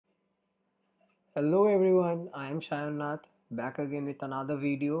Hello everyone, I am Sayan Nath back again with another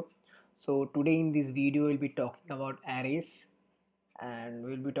video. So today in this video we'll be talking about arrays and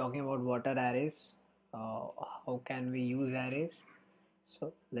we'll be talking about what are arrays, how can we use arrays.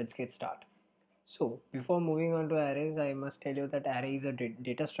 So let's get started. So before moving on to arrays, I must tell you that array is a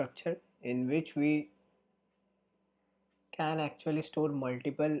data structure in which we can actually store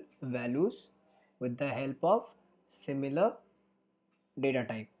multiple values with the help of similar data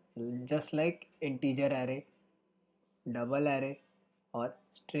type, just like integer array, double array or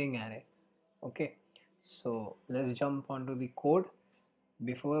string array. Okay, so let's jump onto the code.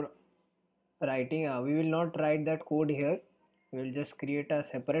 Before writing, we will not write that code here, we will just create a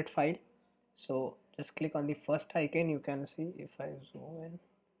separate file. So just click on the first icon. You can see, if I zoom in,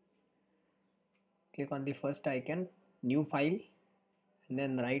 click on the first icon, new file, and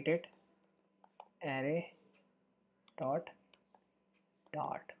then write it array dot.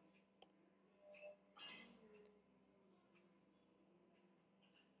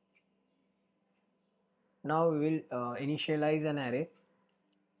 Now we will initialize an array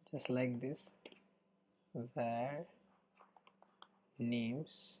just like this, where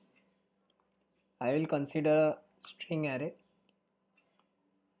names, I will consider a string array,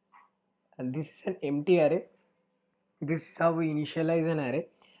 and this is an empty array. This is how we initialize an array,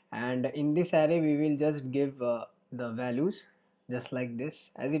 and in this array we will just give the values just like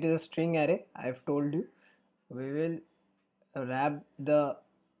this. As it is a string array, I have told you, we will wrap the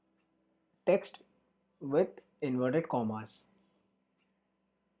text with inverted commas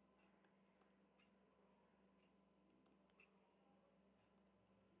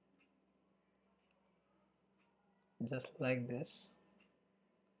just like this.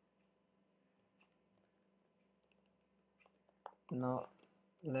 Now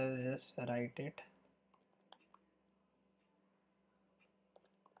let's just write it.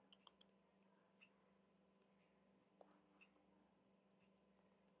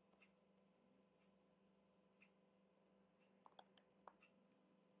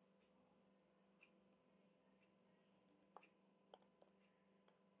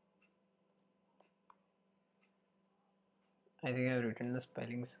 I think I have written the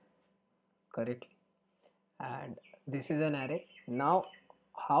spellings correctly, and this is an array. Now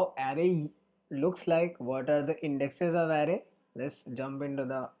how array looks like, what are the indexes of array? Let's jump into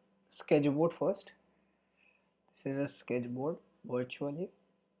the sketchboard first. This is a sketchboard virtually,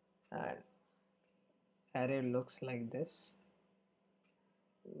 and array looks like this.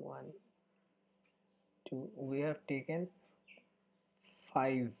 1 2, we have taken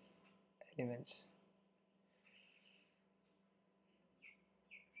 5 elements.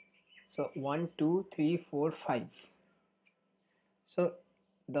 So 1 2 3 4 5. So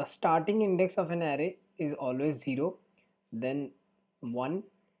the starting index of an array is always 0, then 1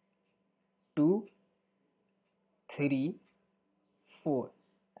 2 3 4,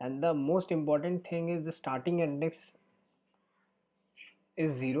 and the most important thing is the starting index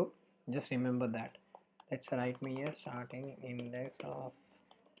is 0. Just remember that. Let's write me here, starting index of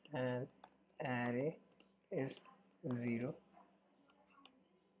an array is 0.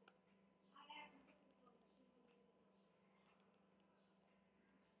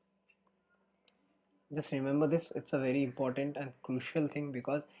 Just remember this, it's a very important and crucial thing,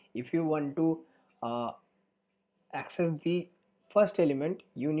 because if you want to uh, access the first element,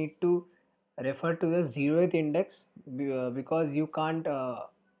 you need to refer to the 0th index, because you can't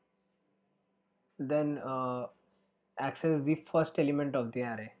then access the first element of the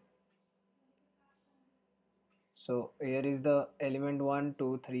array. So here is the element 1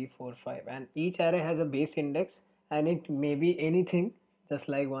 2 3 4 5, and each array has a base index, and it may be anything, just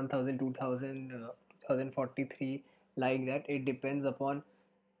like 1000 2000 2043, like that. It depends upon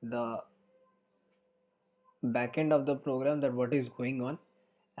the backend of the program, that what is going on.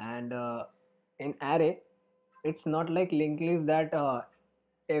 And in array, it's not like linked list that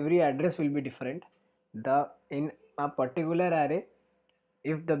every address will be different. The in a particular array,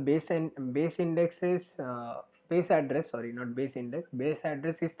 if the base index is base address, sorry, not base index, base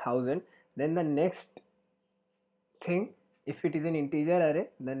address is 1000, then the next thing, if it is an integer array,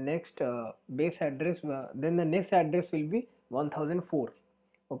 the next base address, then the next address will be 1004.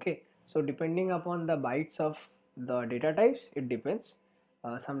 Okay, so depending upon the bytes of the data types, it depends.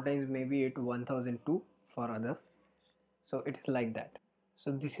 Sometimes maybe it 1002 for other. So it is like that.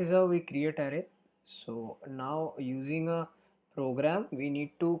 So this is how we create array. So now using a program, we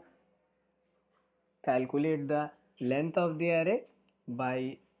need to calculate the length of the array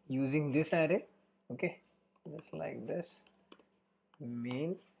by using this array. Okay, just like this,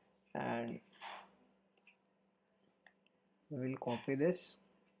 main, and we'll copy this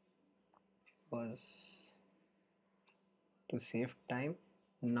because to save time,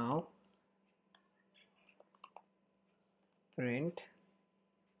 now print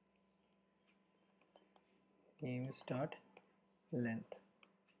names dot length.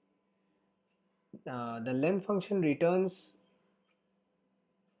 The length function returns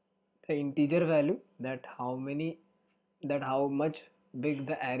the integer value, that how much big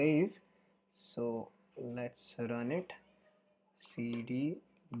the array is. So let's run it. Cd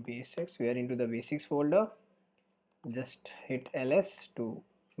basics, we are into the basics folder. Just hit ls to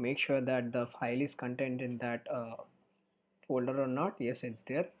make sure that the file is contained in that folder or not. Yes, it's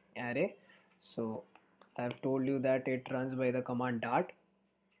there, array. So I've told you that it runs by the command dart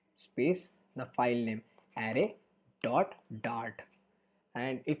space the file name array dot dart,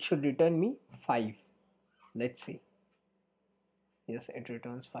 and it should return me 5. Let's see. Yes, it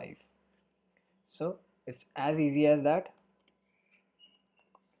returns 5. So it's as easy as that.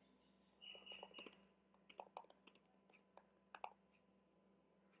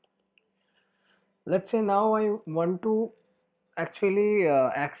 Let's say now I want to actually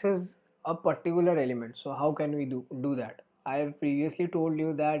access a particular element. So how can we do that? I have previously told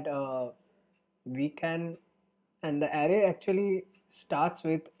you that we can, and the array actually starts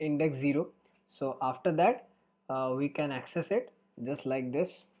with index 0. So after that we can access it just like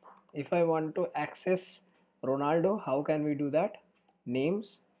this. If I want to access Ronaldo, how can we do that?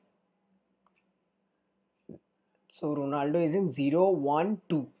 Names. So Ronaldo is in 0 1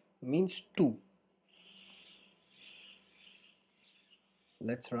 2, means 2.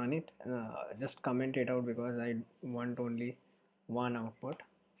 Let's run it. Just comment it out because I want only one output,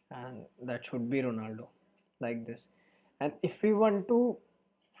 and that should be Ronaldo, like this. And if we want to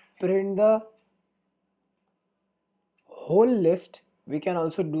print the whole list, we can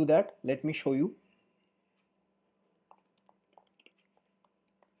also do that. Let me show you.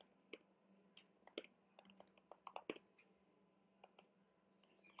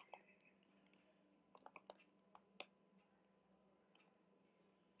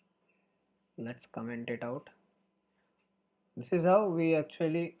 Let's comment it out. This is how we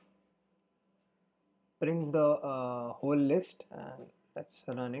actually prints the whole list, and let's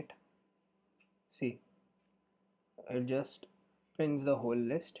run it. See, it just prints the whole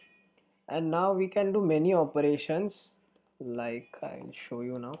list. And now we can do many operations, like I'll show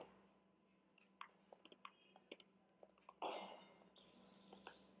you now.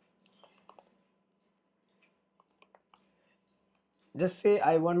 Just say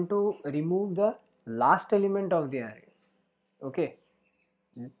I want to remove the last element of the array. Okay,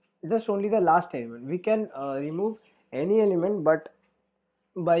 just only the last element. We can remove any element but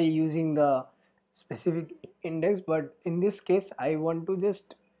by using the specific index, but in this case I want to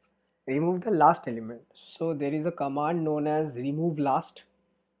just remove the last element. So there is a command known as remove last.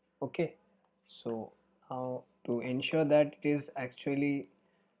 Okay, so now to ensure that it is actually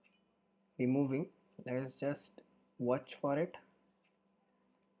removing, let's just watch for it,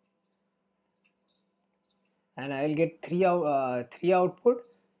 and I will get three output,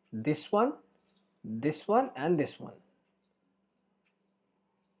 this one, and this one.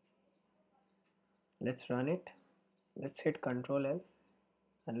 Let's run it. Let's hit Ctrl L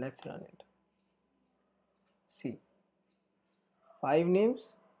and let's run it. See, 5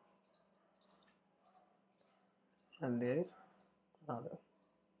 names, and there is another.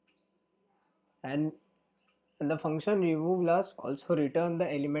 And the function remove last also return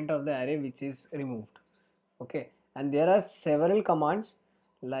the element of the array which is removed. Okay, and there are several commands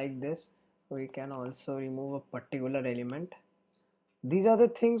like this. We can also remove a particular element. These are the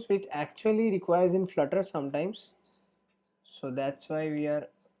things which actually requires in Flutter sometimes, so that's why we are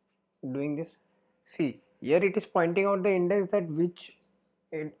doing this. See, here it is pointing out the index that which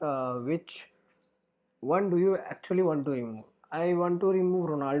one do you actually want to remove. I want to remove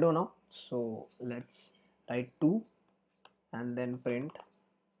Ronaldo now, so let's write 2 and then print.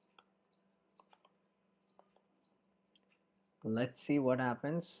 Let's see what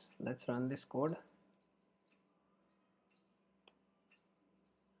happens. Let's run this code.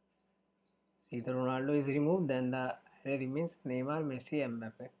 See, the Ronaldo is removed, then the array remains Neymar, Messi,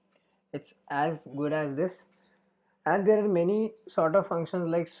 Mbappe. It's as good as this. And there are many sort of functions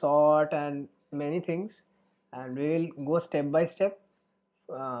like sort and many things, and we will go step by step.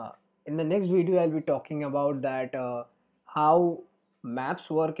 In the next video I'll be talking about that how maps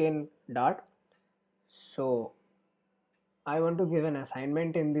work in Dart. So I want to give an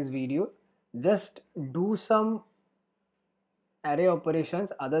assignment in this video. Just do some array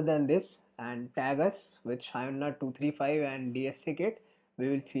operations other than this and tag us with Sayan Nath 235 and DSC KIIT. We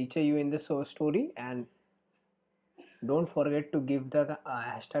will feature you in the story, and don't forget to give the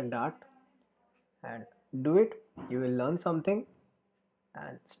hashtag Dart. and do it. You will learn something,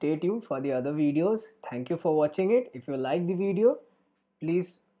 and stay tuned for the other videos. Thank you for watching it. If you like the video,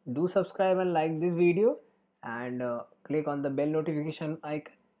 please do subscribe and like this video, and click on the bell notification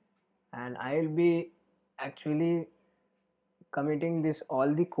icon, and I will be actually committing this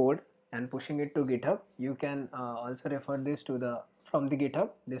all the code and pushing it to GitHub. You can also refer this to the from the GitHub,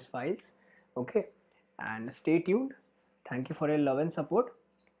 these files. Okay, and stay tuned. Thank you for your love and support.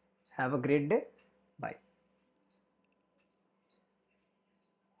 Have a great day. Bye.